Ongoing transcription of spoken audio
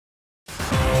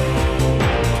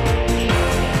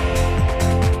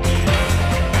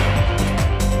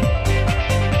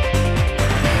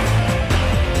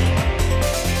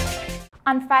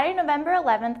On Friday, November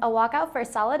 11th, a walkout for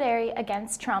solidarity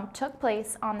against Trump took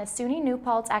place on the SUNY New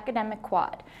Paltz academic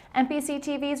quad.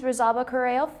 WNPC-TV's Rosalba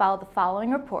Correa followed the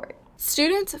following report.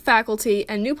 Students, faculty,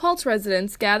 and New Paltz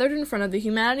residents gathered in front of the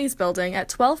Humanities Building at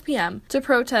 12 p.m. to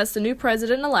protest the new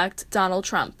president-elect, Donald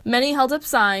Trump. Many held up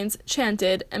signs,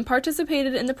 chanted, and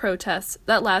participated in the protests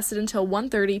that lasted until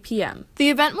 1:30 p.m. The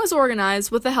event was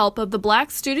organized with the help of the Black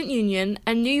Student Union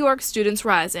and New York Students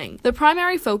Rising. The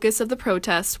primary focus of the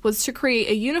protest was to create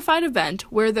a unified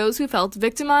event where those who felt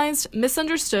victimized,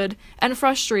 misunderstood, and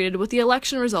frustrated with the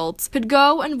election results could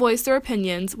go and voice their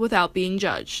opinions without being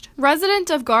judged. Resident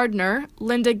of Gardner,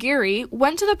 Linda Geary,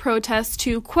 went to the protest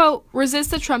to, quote, resist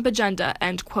the Trump agenda,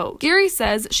 end quote. Geary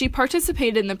says she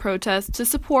participated in the protest to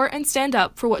support and stand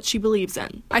up for what she believes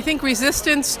in. I think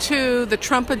resistance to the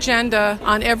Trump agenda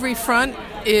on every front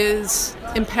is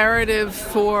imperative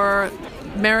for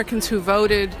Americans who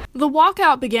voted. The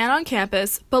walkout began on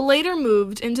campus, but later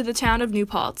moved into the town of New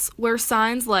Paltz, where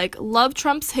signs like Love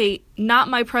Trump's Hate, Not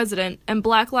My President, and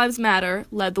Black Lives Matter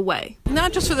led the way.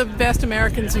 Not just for the vast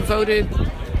Americans who voted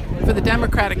for the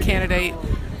Democratic candidate,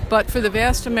 but for the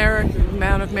vast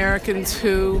amount of Americans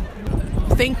who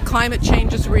think climate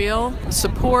change is real,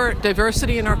 support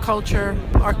diversity in our culture,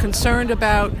 are concerned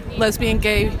about lesbian,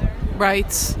 gay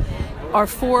rights, are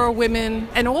for women,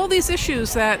 and all these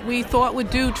issues that we thought would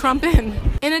do Trump in.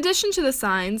 In addition to the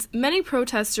signs, many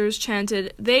protesters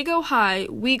chanted, "They go high,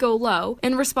 we go low,"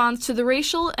 in response to the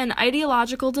racial and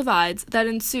ideological divides that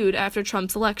ensued after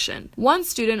Trump's election. One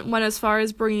student went as far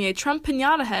as bringing a Trump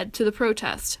piñata head to the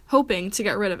protest, hoping to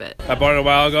get rid of it. I bought it a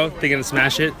while ago, thinking to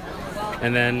smash it,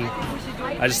 and then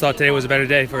I just thought today was a better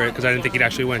day for it because I didn't think he'd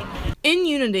actually win. In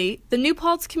unity, the New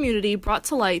Paltz community brought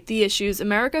to light the issues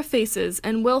America faces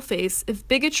and will face if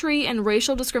bigotry and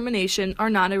racial discrimination are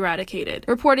not eradicated.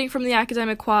 Reporting from the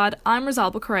academic quad, I'm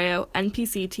Rosalba Correa,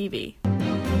 WNPC-TV.